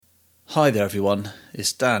Hi there everyone,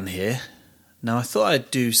 it's Dan here. Now I thought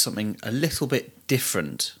I'd do something a little bit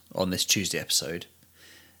different on this Tuesday episode.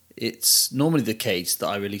 It's normally the case that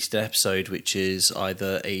I release an episode which is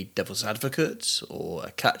either a devil's advocate or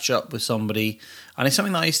a catch up with somebody, and it's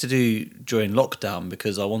something that I used to do during lockdown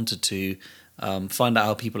because I wanted to find out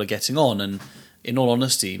how people are getting on, and in all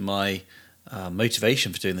honesty my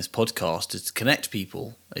motivation for doing this podcast is to connect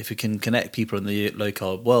people. If we can connect people in the low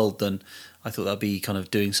carb world, then I thought that'd be kind of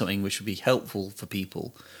doing something which would be helpful for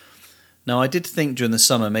people. Now, I did think during the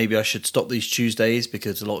summer maybe I should stop these Tuesdays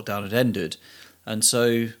because the lockdown had ended, and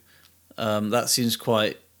so that seems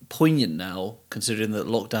quite poignant now, considering that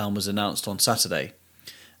lockdown was announced on Saturday.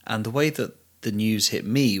 And the way that the news hit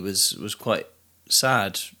me was quite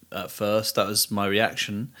sad at first. That was my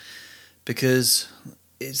reaction, because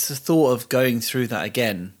it's the thought of going through that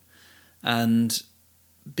again. And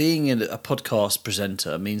being a podcast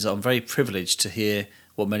presenter means I'm very privileged to hear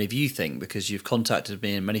what many of you think, because you've contacted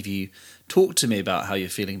me and many of you talk to me about how you're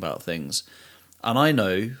feeling about things. And I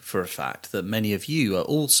know for a fact that many of you are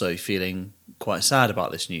also feeling quite sad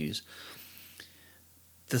about this news.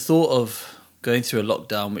 The thought of going through a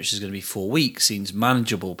lockdown which is going to be 4 weeks seems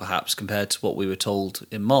manageable perhaps compared to what we were told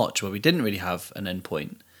in March, where we didn't really have an end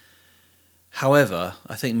point. However,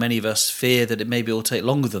 I think many of us fear that maybe it will take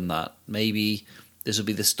longer than that. Maybe this will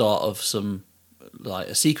be the start of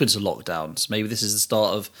a sequence of lockdowns. Maybe this is the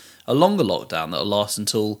start of a longer lockdown that will last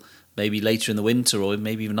until maybe later in the winter or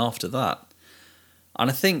maybe even after that. And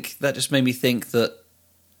I think that just made me think that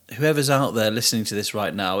whoever's out there listening to this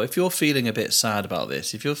right now, if you're feeling a bit sad about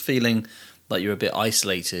this, if you're feeling like you're a bit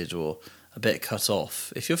isolated or a bit cut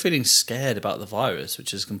off, if you're feeling scared about the virus,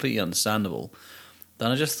 which is completely understandable,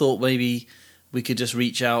 then I just thought maybe we could just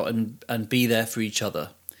reach out and be there for each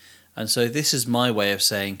other. And so this is my way of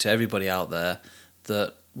saying to everybody out there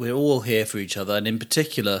that we're all here for each other, and in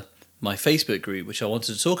particular my Facebook group, which I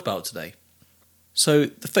wanted to talk about today. So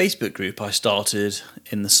the Facebook group I started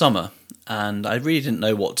in the summer, and I really didn't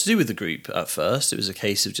know what to do with the group at first. It was a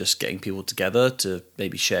case of just getting people together to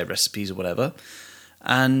maybe share recipes or whatever.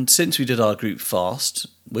 And since we did our group fast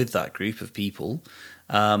with that group of people,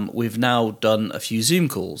 we've now done a few Zoom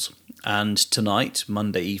calls. And tonight,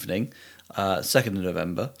 Monday evening, 2nd of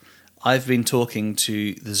November, I've been talking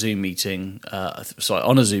to the Zoom meeting,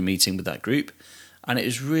 on a Zoom meeting with that group, and it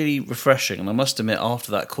was really refreshing. And I must admit,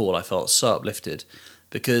 after that call, I felt so uplifted,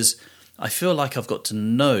 because I feel like I've got to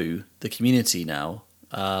know the community now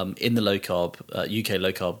in the UK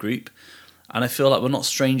low carb group, and I feel like we're not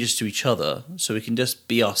strangers to each other, so we can just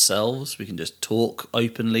be ourselves, we can just talk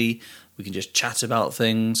openly, we can just chat about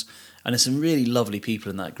things, and there's some really lovely people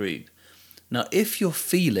in that group. Now, if you're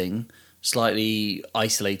feeling slightly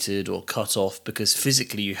isolated or cut off because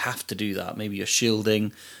physically you have to do that, maybe you're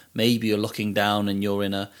shielding, maybe you're looking down and you're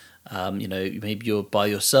in maybe you're by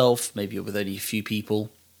yourself, maybe you're with only a few people,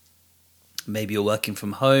 maybe you're working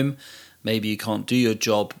from home, maybe you can't do your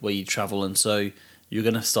job where you travel, and so you're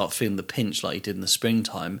going to start feeling the pinch like you did in the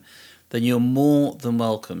springtime, then you're more than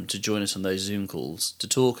welcome to join us on those Zoom calls to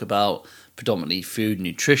talk about predominantly food and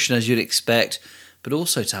nutrition as you'd expect, but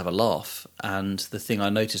also to have a laugh. And the thing I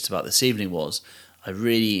noticed about this evening was I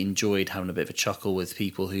really enjoyed having a bit of a chuckle with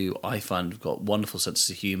people who I find have got wonderful senses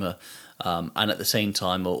of humour, and at the same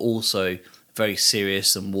time are also very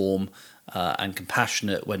serious and warm and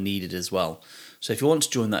compassionate when needed as well. So if you want to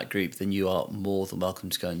join that group, then you are more than welcome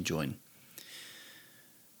to go and join.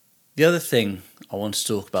 The other thing I want to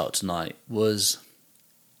talk about tonight was,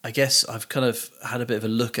 I guess I've kind of had a bit of a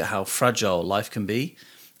look at how fragile life can be.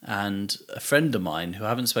 And a friend of mine who I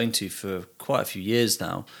haven't spoken to for quite a few years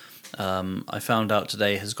now, I found out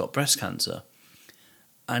today has got breast cancer.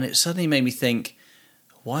 And it suddenly made me think,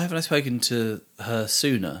 why haven't I spoken to her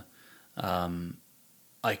sooner?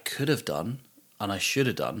 I could have done, and I should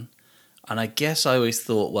have done. And I guess I always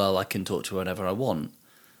thought, well, I can talk to her whenever I want.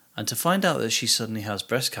 And to find out that she suddenly has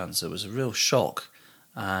breast cancer was a real shock.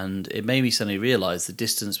 And it made me suddenly realise the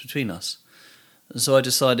distance between us. And so I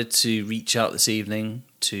decided to reach out this evening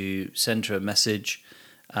to send her a message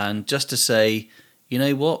and just to say, you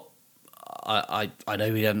know what, I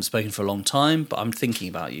know we haven't spoken for a long time, but I'm thinking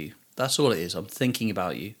about you. That's all it is. I'm thinking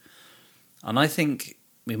about you. And I think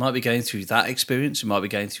we might be going through that experience, we might be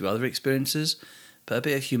going through other experiences, but a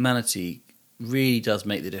bit of humanity really does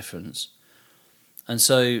make the difference. And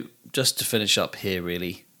so just to finish up here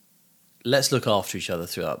really, let's look after each other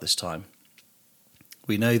throughout this time.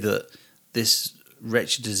 We know that this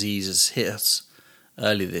wretched disease has hit us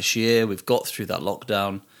earlier this year. We've got through that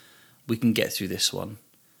lockdown. We can get through this one.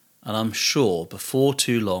 And I'm sure before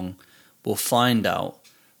too long, we'll find out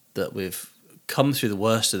that we've come through the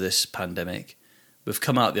worst of this pandemic. we've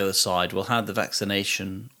come out the other side, we'll have the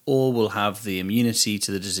vaccination, or we'll have the immunity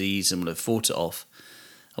to the disease and we'll have fought it off.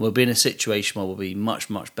 And we'll be in a situation where we'll be much,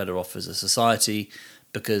 much better off as a society,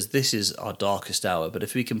 because this is our darkest hour. But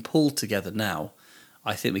if we can pull together now,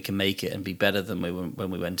 I think we can make it and be better than when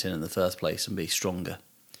we went in the first place, and be stronger.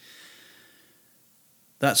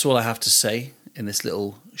 That's all I have to say in this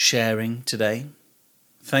little sharing today.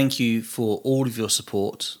 Thank you for all of your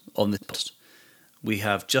support on this podcast. We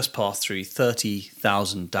have just passed through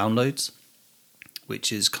 30,000 downloads,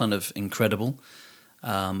 which is kind of incredible.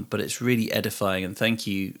 But it's really edifying, and thank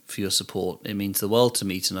you for your support. It means the world to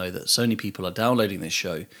me to know that so many people are downloading this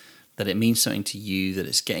show, that it means something to you, that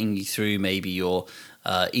it's getting you through maybe your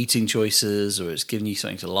eating choices, or it's giving you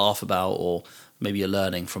something to laugh about, or maybe you're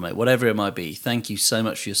learning from it, whatever it might be. Thank you so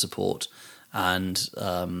much for your support. And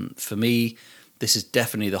for me, this is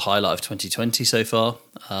definitely the highlight of 2020 so far.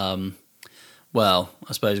 Well,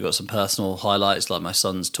 I suppose I've got some personal highlights, like my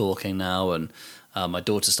son's talking now, and my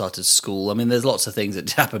daughter started school. I mean, there's lots of things that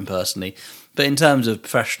happen personally. But in terms of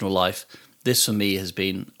professional life, this for me has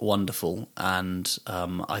been wonderful. And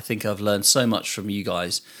I think I've learned so much from you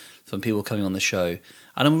guys, from people coming on the show.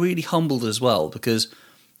 And I'm really humbled as well, because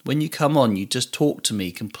when you come on, you just talk to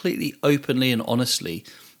me completely openly and honestly.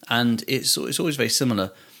 And it's always very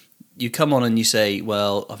similar. You come on and you say,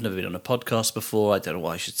 well, I've never been on a podcast before, I don't know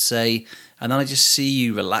what I should say. And then I just see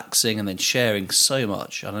you relaxing and then sharing so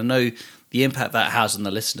much. And I know the impact that has on the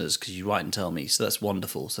listeners, because you write and tell me. So that's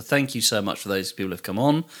wonderful. So thank you so much for those people who have come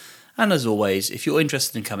on. And as always, if you're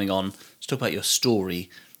interested in coming on to talk about your story,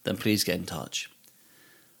 then please get in touch.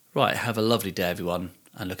 Right, have a lovely day, everyone,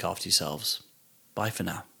 and look after yourselves. Bye for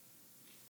now.